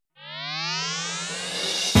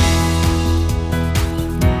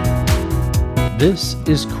This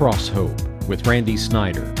is Cross Hope with Randy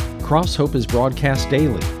Snyder. Cross Hope is broadcast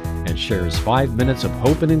daily and shares 5 minutes of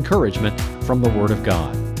hope and encouragement from the Word of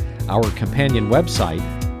God. Our companion website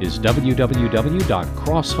is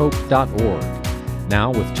www.crosshope.org. Now,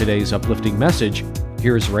 with today's uplifting message,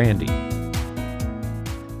 here's Randy.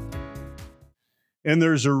 And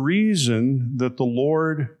there's a reason that the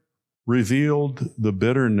Lord revealed the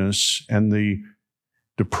bitterness and the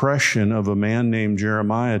depression of a man named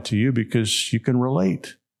Jeremiah to you, because you can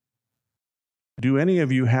relate. Do any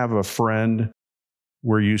of you have a friend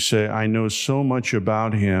where you say, I know so much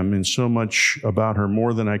about him and so much about her,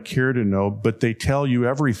 more than I care to know, but they tell you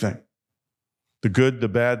everything? The good, the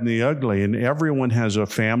bad, and the ugly. And everyone has a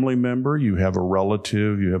family member. You have a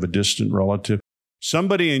relative. You have a distant relative.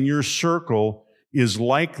 Somebody in your circle is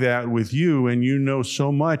like that with you, and you know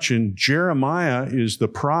so much. And Jeremiah is the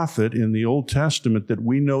prophet in the Old Testament that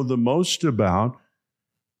we know the most about,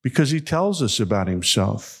 because he tells us about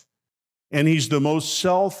himself. And he's the most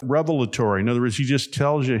self-revelatory. In other words, he just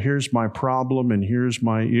tells you, here's my problem and here's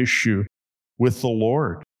my issue with the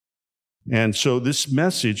Lord. And so this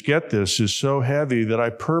message, get this, is so heavy that I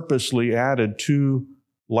purposely added 2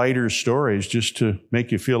 lighter stories just to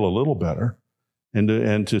make you feel a little better.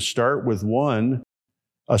 And to start with one,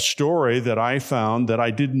 a story that I found that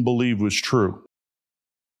I didn't believe was true.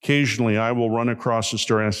 Occasionally, I will run across a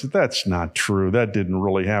story and I said, that's not true. That didn't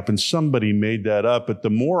really happen. Somebody made that up. But the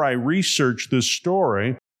more I researched this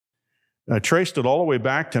story, I traced it all the way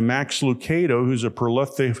back to Max Lucado, who's a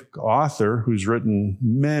prolific author who's written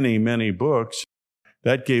many, many books.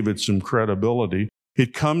 That gave it some credibility.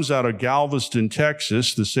 It comes out of Galveston,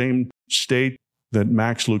 Texas, the same state that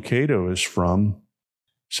Max Lucado is from.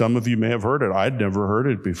 Some of you may have heard it. I'd never heard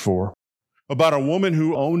it before. About a woman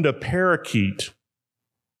who owned a parakeet.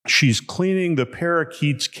 She's cleaning the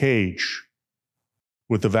parakeet's cage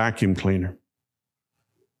with a vacuum cleaner.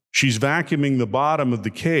 She's vacuuming the bottom of the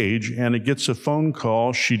cage, and it gets a phone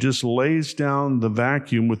call. She just lays down the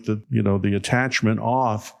vacuum with the attachment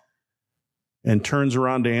off and turns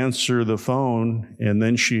around to answer the phone, and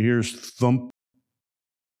then she hears thump.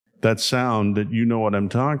 That sound that you know what I'm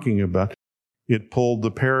talking about. It pulled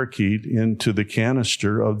the parakeet into the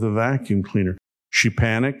canister of the vacuum cleaner. She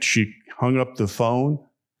panicked. She hung up the phone.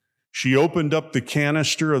 She opened up the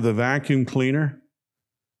canister of the vacuum cleaner,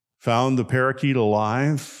 found the parakeet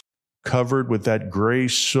alive, covered with that gray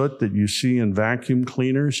soot that you see in vacuum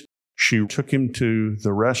cleaners. She took him to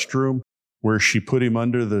the restroom, where she put him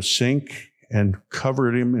under the sink and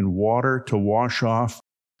covered him in water to wash off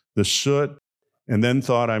the soot. And then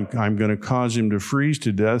thought, I'm going to cause him to freeze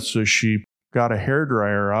to death. So she got a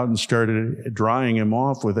hairdryer out and started drying him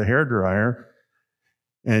off with a hairdryer.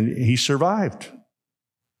 And he survived.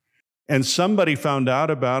 And somebody found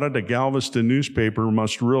out about it. A Galveston newspaper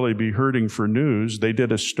must really be hurting for news. They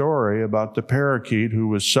did a story about the parakeet who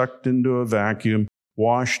was sucked into a vacuum,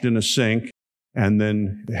 washed in a sink, and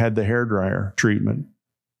then had the hairdryer treatment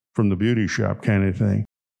from the beauty shop kind of thing.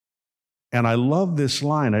 And I love this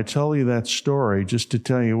line. I tell you that story just to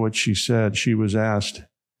tell you what she said. She was asked,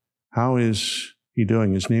 how is he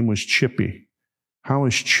doing? His name was Chippy. How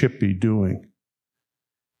is Chippy doing?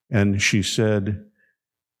 And she said,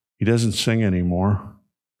 he doesn't sing anymore.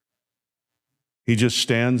 He just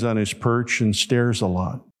stands on his perch and stares a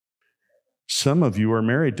lot. Some of you are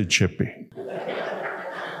married to Chippy.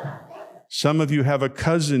 Some of you have a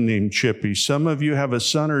cousin named Chippy. Some of you have a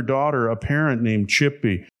son or daughter, a parent named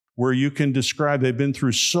Chippy, where you can describe they've been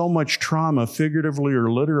through so much trauma, figuratively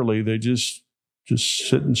or literally, they just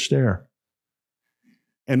sit and stare.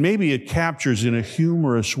 And maybe it captures in a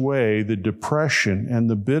humorous way the depression and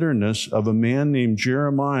the bitterness of a man named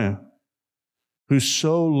Jeremiah, who's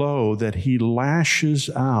so low that he lashes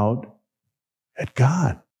out at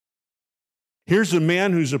God. Here's a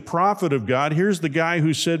man who's a prophet of God. Here's the guy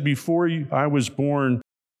who said, before I was born,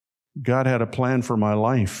 God had a plan for my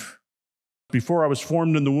life. Before I was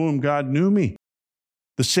formed in the womb, God knew me.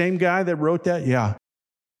 The same guy that wrote that,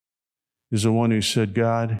 is the one who said,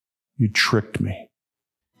 God, you tricked me.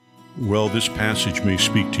 Well, this passage may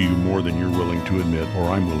speak to you more than you're willing to admit, or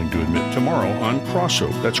I'm willing to admit, tomorrow on Cross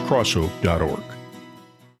Hope. That's crosshope.org.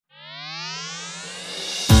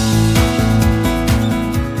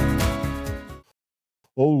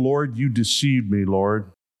 Oh, Lord, you deceived me,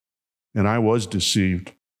 Lord, and I was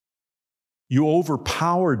deceived. You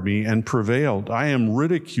overpowered me and prevailed. I am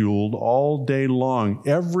ridiculed all day long.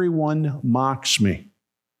 Everyone mocks me.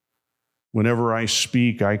 Whenever I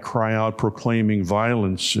speak, I cry out proclaiming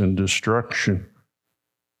violence and destruction.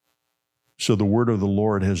 So the word of the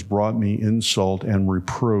Lord has brought me insult and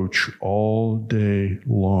reproach all day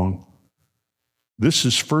long. This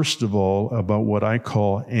is, first of all, about what I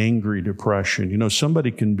call angry depression. You know,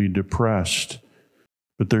 somebody can be depressed,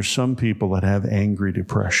 but there's some people that have angry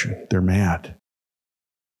depression. They're mad.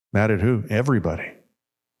 Mad at who? Everybody.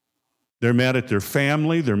 They're mad at their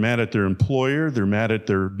family. They're mad at their employer. They're mad at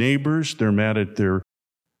their neighbors. They're mad at their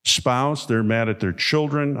spouse. They're mad at their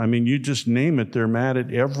children. I mean, you just name it. They're mad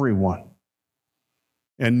at everyone.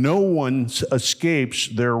 And no one escapes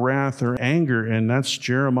their wrath or anger, and that's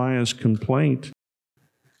Jeremiah's complaint.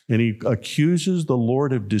 And he accuses the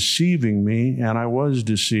Lord of deceiving me, and I was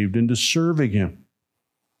deceived, into serving him.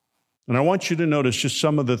 And I want you to notice just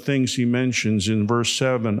some of the things he mentions in verse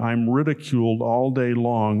 7. I'm ridiculed all day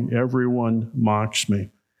long. Everyone mocks me.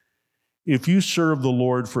 If you serve the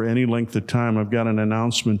Lord for any length of time, I've got an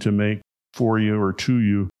announcement to make for you or to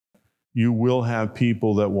you. You will have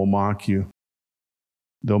people that will mock you.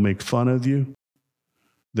 They'll make fun of you.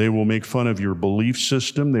 They will make fun of your belief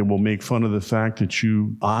system. They will make fun of the fact that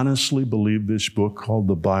you honestly believe this book called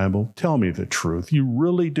the Bible. Tell me the truth. You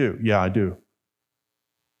really do. Yeah, I do.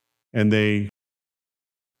 And they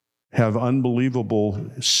have unbelievable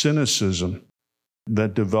cynicism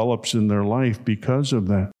that develops in their life because of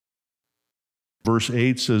that. Verse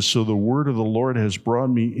 8 says, so the word of the Lord has brought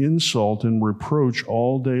me insult and reproach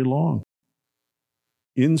all day long.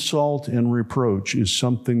 Insult and reproach is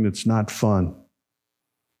something that's not fun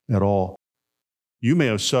at all. You may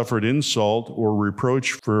have suffered insult or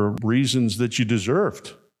reproach for reasons that you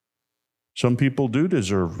deserved. Some people do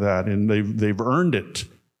deserve that, and they've earned it.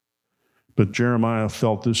 But Jeremiah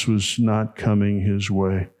felt this was not coming his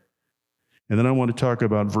way. And then I want to talk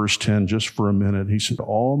about verse 10 just for a minute. He said,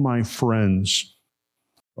 all my friends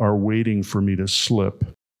are waiting for me to slip.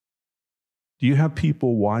 Do you have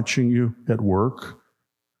people watching you at work?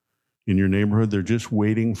 In your neighborhood, they're just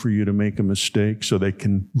waiting for you to make a mistake so they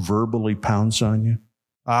can verbally pounce on you.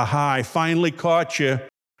 Aha, I finally caught you.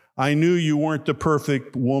 I knew you weren't the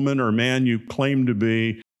perfect woman or man you claimed to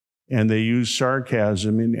be. And they use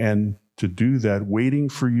sarcasm and to do that, waiting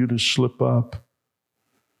for you to slip up.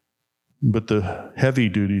 But the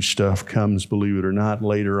heavy-duty stuff comes, believe it or not,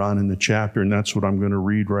 later on in the chapter, and that's what I'm going to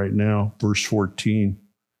read right now. Verse 14.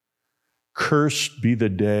 Cursed be the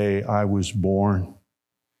day I was born.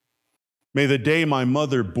 May the day my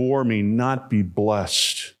mother bore me not be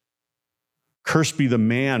blessed. Cursed be the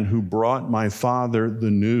man who brought my father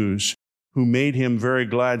the news, who made him very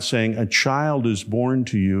glad, saying, a child is born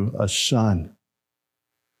to you, a son.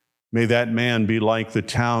 May that man be like the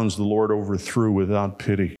towns the Lord overthrew without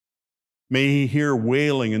pity. May he hear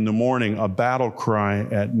wailing in the morning, a battle cry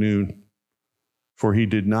at noon. For he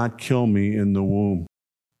did not kill me in the womb,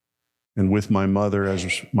 and with my mother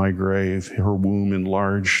as my grave, her womb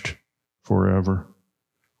enlarged forever.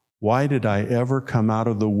 Why did I ever come out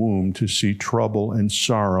of the womb to see trouble and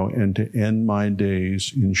sorrow and to end my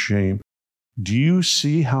days in shame? Do you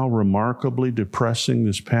see how remarkably depressing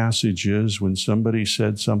this passage is when somebody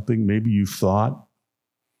said something maybe you thought,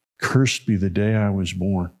 cursed be the day I was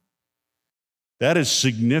born? That is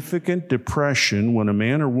significant depression when a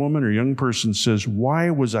man or woman or young person says,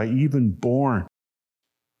 why was I even born?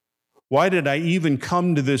 Why did I even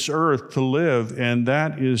come to this earth to live? And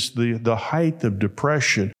that is the height of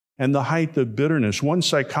depression and the height of bitterness. One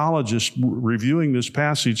psychologist reviewing this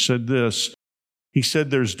passage said this. He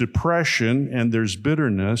said there's depression and there's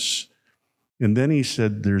bitterness. And then he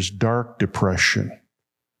said there's dark depression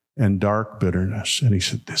and dark bitterness. And he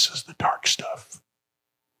said, this is the dark stuff.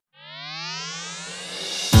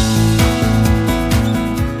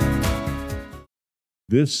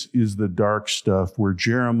 This is the dark stuff where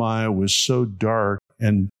Jeremiah was so dark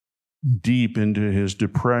and deep into his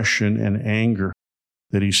depression and anger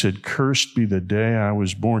that he said, cursed be the day I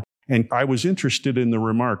was born. And I was interested in the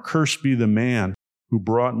remark, cursed be the man who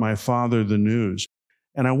brought my father the news.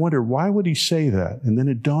 And I wondered, why would he say that? And then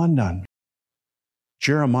it dawned on me.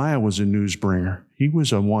 Jeremiah was a news bringer. He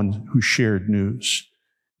was a one who shared news.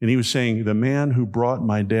 And he was saying, the man who brought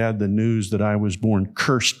my dad the news that I was born,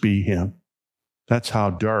 cursed be him. That's how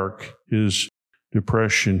dark his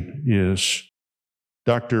depression is.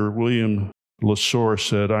 Dr. William Lasore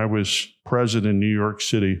said, I was present in New York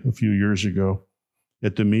City a few years ago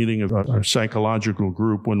at the meeting of a psychological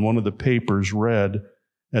group when one of the papers read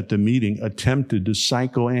at the meeting attempted to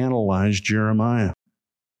psychoanalyze Jeremiah.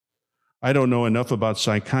 I don't know enough about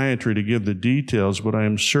psychiatry to give the details, but I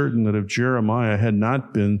am certain that if Jeremiah had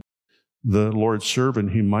not been the Lord's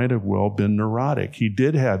servant, he might have well been neurotic. He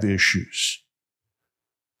did have issues.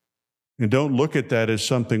 And don't look at that as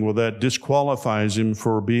something, well, that disqualifies him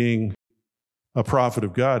for being a prophet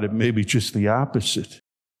of God. It may be just the opposite.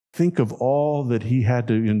 Think of all that he had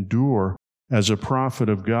to endure as a prophet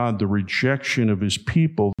of God, the rejection of his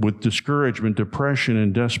people with discouragement, depression,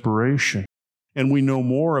 and desperation. And we know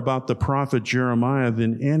more about the prophet Jeremiah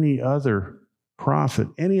than any other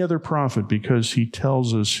prophet, because he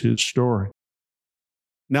tells us his story.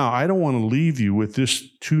 Now, I don't want to leave you with this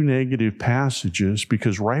two negative passages,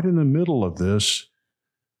 because right in the middle of this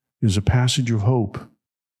is a passage of hope.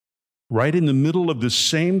 Right in the middle of the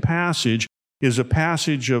same passage is a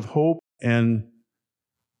passage of hope and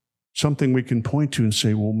something we can point to and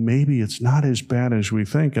say, well, maybe it's not as bad as we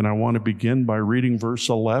think. And I want to begin by reading verse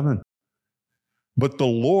 11. But the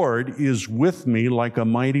Lord is with me like a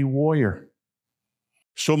mighty warrior.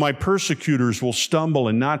 So my persecutors will stumble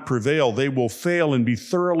and not prevail. They will fail and be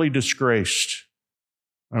thoroughly disgraced.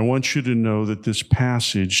 I want you to know that this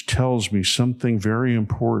passage tells me something very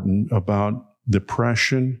important about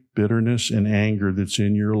depression, bitterness, and anger that's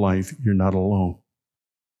in your life. You're not alone.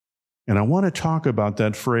 And I want to talk about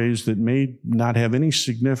that phrase that may not have any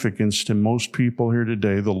significance to most people here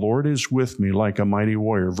today. The Lord is with me like a mighty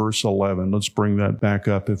warrior. Verse 11. Let's bring that back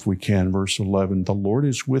up if we can. Verse 11. The Lord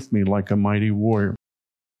is with me like a mighty warrior.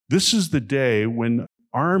 This is the day when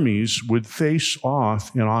armies would face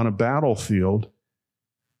off on a battlefield,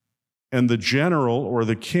 and the general or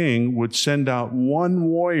the king would send out one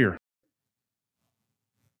warrior,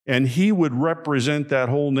 and he would represent that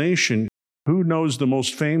whole nation. Who knows the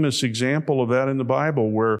most famous example of that in the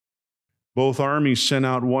Bible, where both armies sent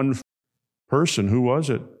out one person? Who was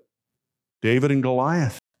it? David and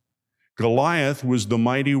Goliath. Goliath was the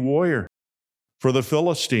mighty warrior for the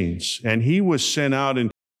Philistines, and he was sent out,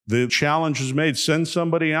 and the challenge was made, send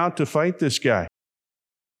somebody out to fight this guy.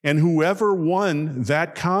 And whoever won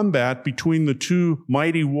that combat between the two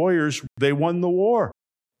mighty warriors, they won the war.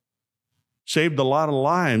 Saved a lot of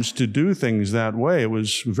lives to do things that way. It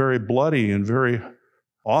was very bloody and very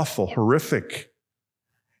awful, horrific.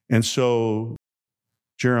 And so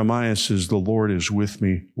Jeremiah says, the Lord is with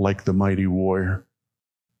me like the mighty warrior.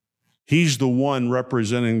 He's the one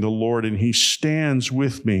representing the Lord, and he stands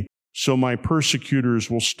with me. So my persecutors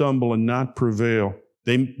will stumble and not prevail.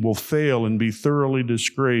 They will fail and be thoroughly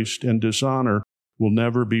disgraced, and dishonor will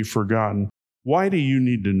never be forgotten. Why do you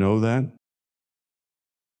need to know that?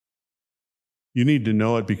 You need to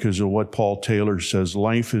know it because of what Paul Taylor says.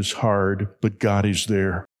 Life is hard, but God is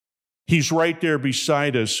there. He's right there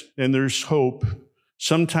beside us, and there's hope.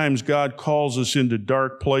 Sometimes God calls us into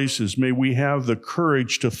dark places. May we have the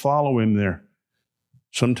courage to follow him there.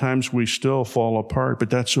 Sometimes we still fall apart, but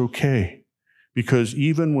that's okay. Because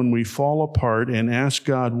even when we fall apart and ask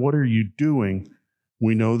God, what are you doing?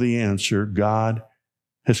 We know the answer. God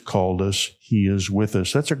has called us. He is with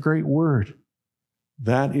us. That's a great word.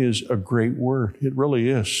 That is a great word. It really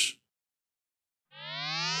is.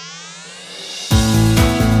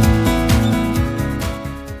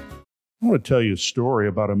 I want to tell you a story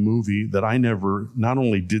about a movie that I not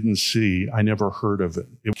only didn't see, I never heard of it.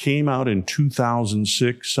 It came out in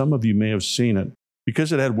 2006. Some of you may have seen it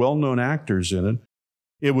because it had well-known actors in it.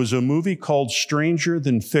 It was a movie called Stranger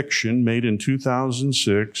Than Fiction, made in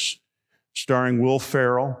 2006, starring Will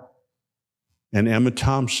Ferrell and Emma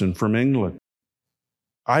Thompson from England.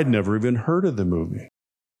 I'd never even heard of the movie.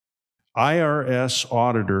 IRS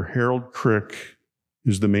auditor Harold Crick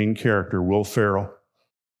is the main character, Will Ferrell.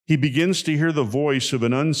 He begins to hear the voice of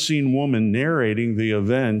an unseen woman narrating the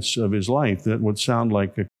events of his life. That would sound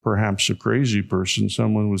like perhaps a crazy person,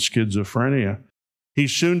 someone with schizophrenia. He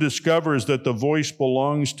soon discovers that the voice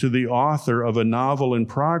belongs to the author of a novel in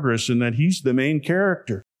progress and that he's the main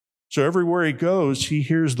character. So everywhere he goes, he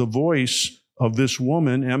hears the voice of this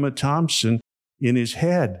woman, Emma Thompson, in his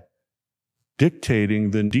head,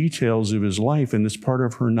 dictating the details of his life, and it's part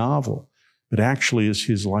of her novel, but actually is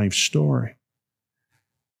his life story.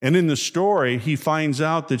 And in the story, he finds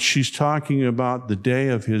out that she's talking about the day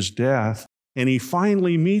of his death, and he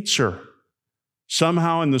finally meets her.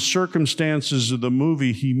 Somehow in the circumstances of the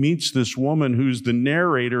movie, he meets this woman who's the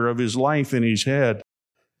narrator of his life in his head.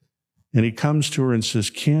 And he comes to her and says,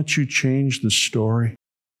 "Can't you change the story?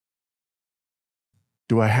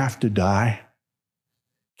 Do I have to die?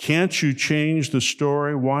 Can't you change the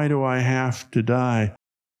story? Why do I have to die?"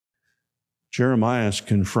 Jeremiah is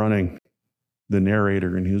confronting the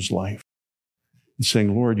narrator in his life and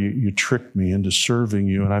saying, "Lord, you tricked me into serving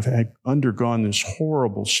you, and I've undergone this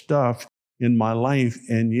horrible stuff in my life."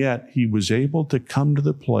 And yet he was able to come to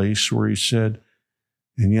the place where he said,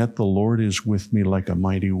 "And yet the Lord is with me like a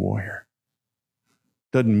mighty warrior."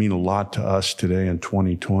 Doesn't mean a lot to us today in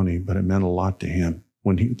 2020, but it meant a lot to him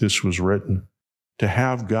when this was written. To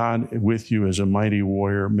have God with you as a mighty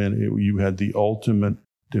warrior meant you had the ultimate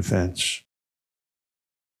defense.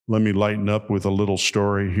 Let me lighten up with a little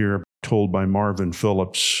story here told by Marvin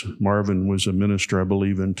Phillips. Marvin was a minister, I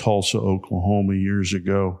believe, in Tulsa, Oklahoma years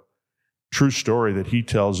ago. True story that he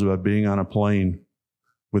tells about being on a plane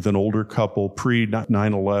with an older couple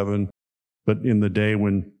pre-9/11, but in the day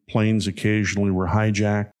when planes occasionally were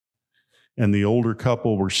hijacked. And the older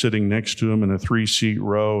couple were sitting next to him in a 3-seat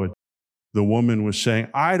row. And the woman was saying,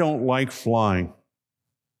 "I don't like flying."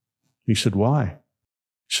 He said, "Why?"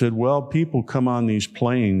 He said, "Well, people come on these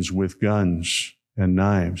planes with guns and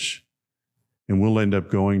knives, and we'll end up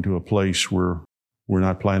going to a place where we're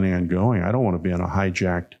not planning on going. I don't want to be on a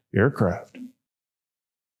hijacked aircraft."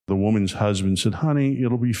 The woman's husband said, "Honey,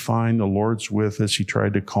 it'll be fine. The Lord's with us." He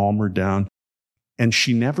tried to calm her down. And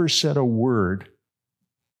she never said a word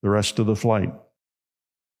the rest of the flight.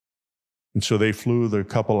 And so they flew the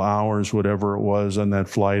couple hours, whatever it was, on that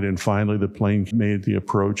flight. And finally, the plane made the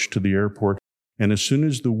approach to the airport. And as soon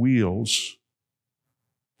as the wheels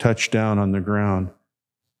touched down on the ground,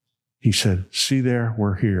 he said, "See there,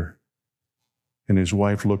 we're here." And his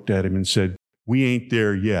wife looked at him and said, "We ain't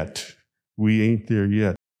there yet. We ain't there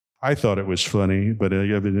yet." I thought it was funny, but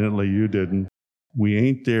evidently you didn't. We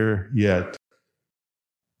ain't there yet.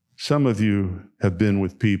 Some of you have been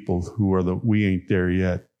with people who are the "we ain't there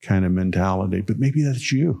yet" kind of mentality, but maybe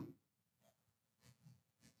that's you.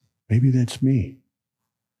 Maybe that's me.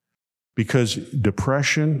 Because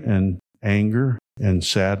depression and anger and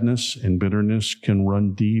sadness and bitterness can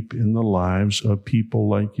run deep in the lives of people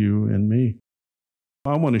like you and me.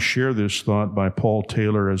 I want to share this thought by Paul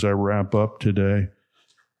Taylor as I wrap up today.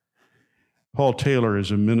 Paul Taylor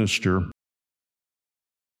is a minister,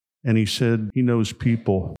 and he said he knows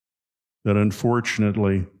people that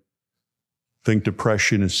unfortunately think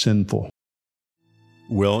depression is sinful.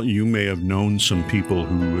 Well, you may have known some people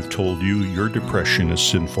who have told you your depression is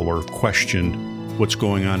sinful or questioned what's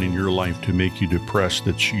going on in your life to make you depressed.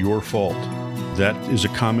 That's your fault. That is a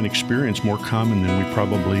common experience, more common than we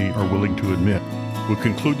probably are willing to admit. We'll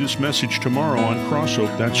conclude this message tomorrow on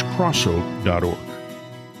Crosshope. That's crosshope.org.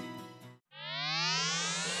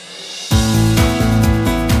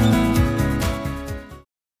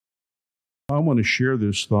 I want to share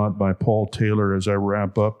this thought by Paul Taylor as I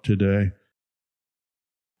wrap up today.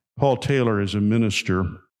 Paul Taylor is a minister,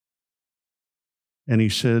 and he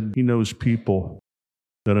said he knows people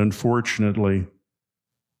that unfortunately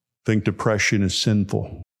think depression is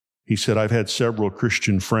sinful. He said, "I've had several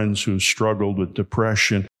Christian friends who have struggled with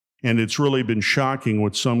depression, and it's really been shocking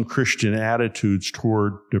what some Christian attitudes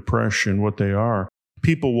toward depression, what they are.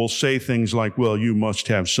 People will say things like, well, you must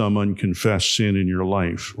have some unconfessed sin in your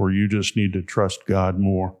life, or you just need to trust God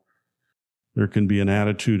more." There can be an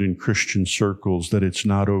attitude in Christian circles that it's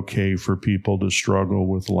not okay for people to struggle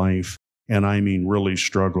with life, and I mean really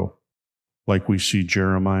struggle, like we see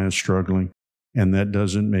Jeremiah struggling, and that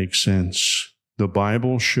doesn't make sense. The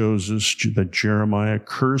Bible shows us that Jeremiah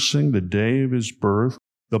cursing the day of his birth.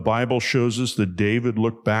 The Bible shows us that David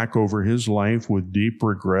looked back over his life with deep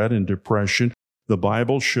regret and depression. The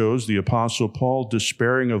Bible shows the Apostle Paul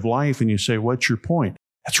despairing of life, and you say, what's your point?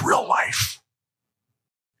 That's real life.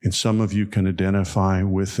 And some of you can identify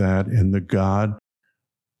with that, and the God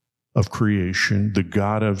of creation, the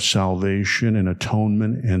God of salvation and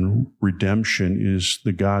atonement and redemption is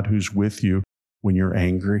the God who's with you when you're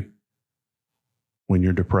angry, when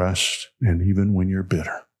you're depressed, and even when you're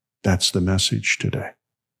bitter. That's the message today.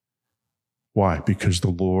 Why? Because the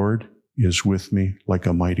Lord is with me like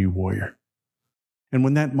a mighty warrior. And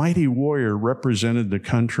when that mighty warrior represented the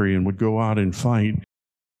country and would go out and fight,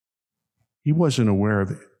 he wasn't aware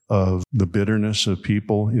of the bitterness of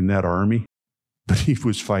people in that army, but he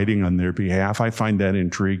was fighting on their behalf. I find that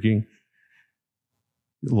intriguing.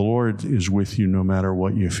 The Lord is with you no matter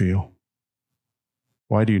what you feel.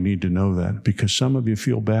 Why do you need to know that? Because some of you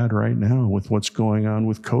feel bad right now with what's going on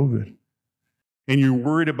with COVID. And you're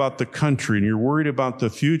worried about the country, and you're worried about the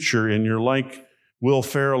future, and you're like Will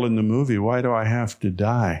Ferrell in the movie, why do I have to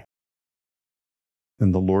die?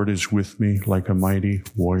 And the Lord is with me like a mighty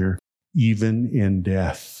warrior, even in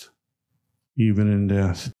death. Even in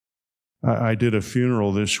death. I did a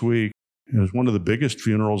funeral this week. It was one of the biggest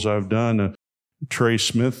funerals I've done. Trey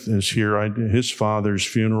Smith is here. His father's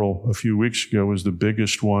funeral a few weeks ago was the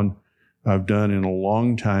biggest one I've done in a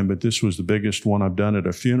long time, but this was the biggest one I've done at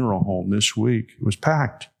a funeral home this week. It was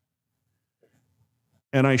packed.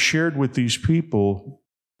 And I shared with these people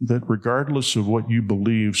that regardless of what you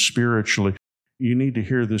believe spiritually, you need to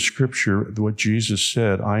hear the scripture, what Jesus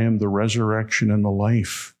said, I am the resurrection and the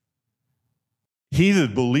life. He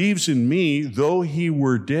that believes in me, though he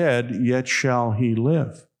were dead, yet shall he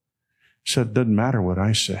live. He said, it doesn't matter what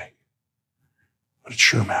I say, but it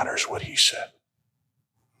sure matters what he said.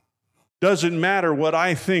 Doesn't matter what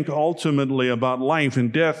I think ultimately about life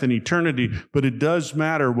and death and eternity, but it does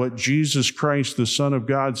matter what Jesus Christ, the Son of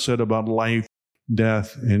God, said about life,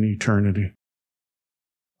 death, and eternity.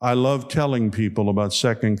 I love telling people about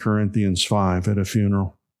 2 Corinthians 5 at a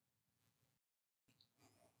funeral.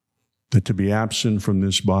 That to be absent from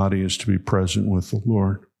this body is to be present with the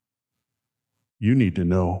Lord. You need to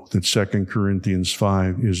know that 2 Corinthians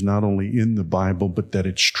 5 is not only in the Bible, but that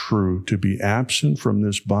it's true. To be absent from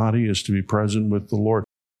this body is to be present with the Lord.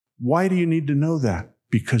 Why do you need to know that?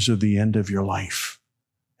 Because of the end of your life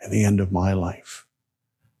and the end of my life.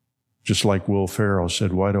 Just like Will Ferrell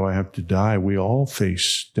said, why do I have to die? We all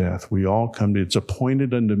face death. We all come to, it's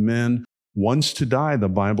appointed unto men once to die, the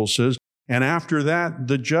Bible says. And after that,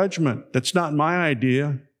 the judgment. That's not my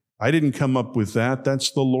idea. I didn't come up with that. That's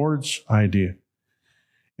the Lord's idea.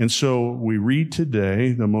 And so we read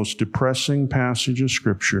today the most depressing passage of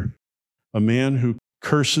Scripture, a man who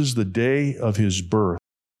curses the day of his birth,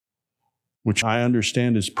 which I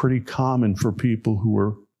understand is pretty common for people who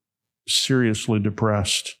are seriously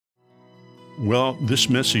depressed. Well, this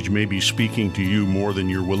message may be speaking to you more than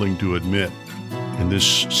you're willing to admit. And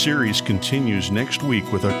this series continues next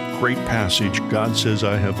week with a great passage, God Says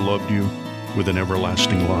I Have Loved You with an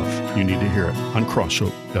Everlasting Love. You need to hear it on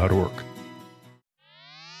crosshope.org.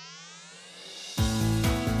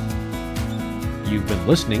 You've been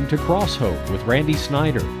listening to Cross Hope with Randy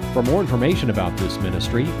Snyder. For more information about this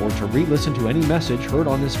ministry or to re-listen to any message heard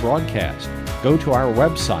on this broadcast, go to our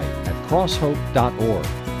website at crosshope.org.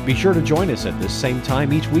 Be sure to join us at this same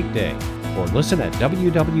time each weekday or listen at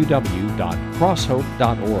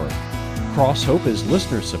www.crosshope.org. Cross Hope is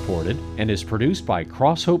listener supported and is produced by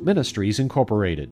Cross Hope Ministries Incorporated.